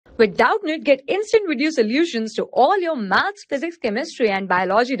With Doubtnut, get instant video solutions to all your maths, physics, chemistry, and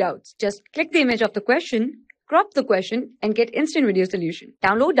biology doubts. Just click the image of the question, crop the question, and get instant video solution.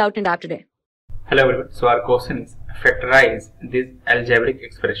 Download Doubtnut app today. Hello everyone. So our question is factorize this algebraic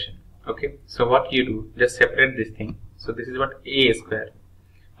expression. Okay. So what you do, just separate this thing. So this is what a square.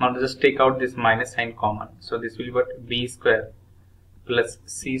 Now just take out this minus sign common. So this will be what b square plus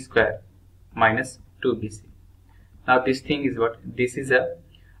c square minus 2bc. Now this thing is what? This is a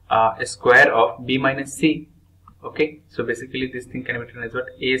square of b minus c. Okay. So basically this thing can be written as what?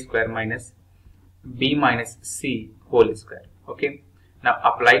 A square minus b minus c whole square. Okay. Now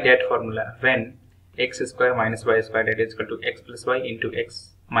apply that formula when x square minus y square, that is equal to x plus y into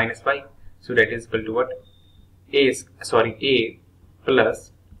x minus y. So that is equal to what? A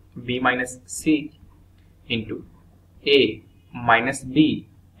plus b minus c into a minus b,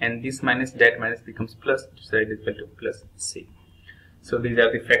 and this minus that minus becomes plus, so that is equal to plus c. So these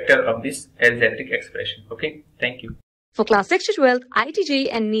are the factor of this algebraic expression. Okay, thank you. For class 6 to 12, IIT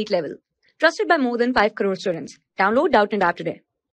JEE and NEET level. Trusted by more than 5 crore students. Download Doubtnut app today.